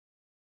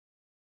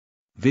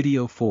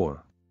Video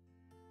 4.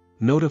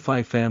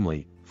 Notify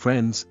family,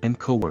 friends, and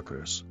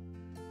coworkers.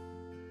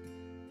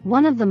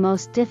 One of the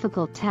most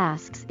difficult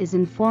tasks is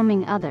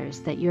informing others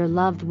that your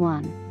loved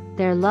one,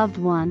 their loved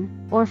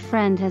one, or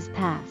friend has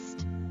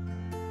passed.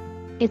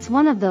 It's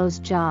one of those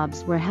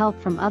jobs where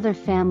help from other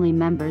family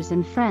members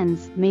and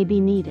friends may be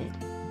needed.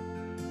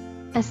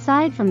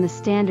 Aside from the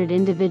standard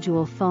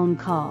individual phone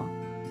call,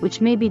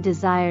 which may be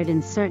desired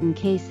in certain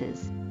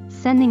cases,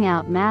 sending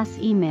out mass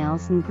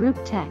emails and group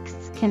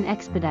texts can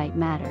expedite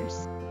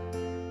matters.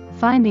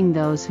 Finding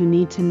those who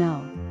need to know.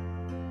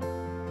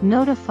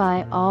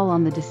 Notify all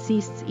on the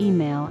deceased's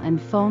email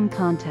and phone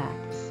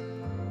contacts.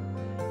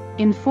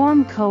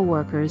 Inform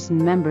co-workers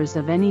and members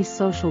of any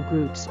social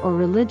groups or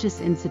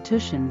religious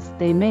institutions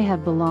they may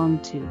have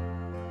belonged to.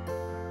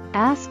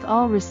 Ask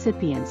all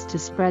recipients to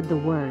spread the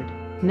word,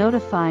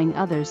 notifying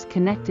others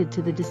connected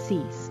to the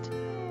deceased.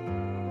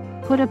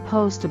 Put a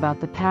post about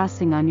the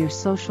passing on your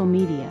social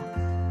media.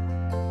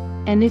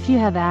 And if you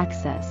have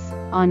access,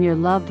 on your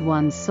loved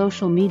one's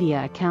social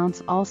media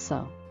accounts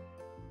also.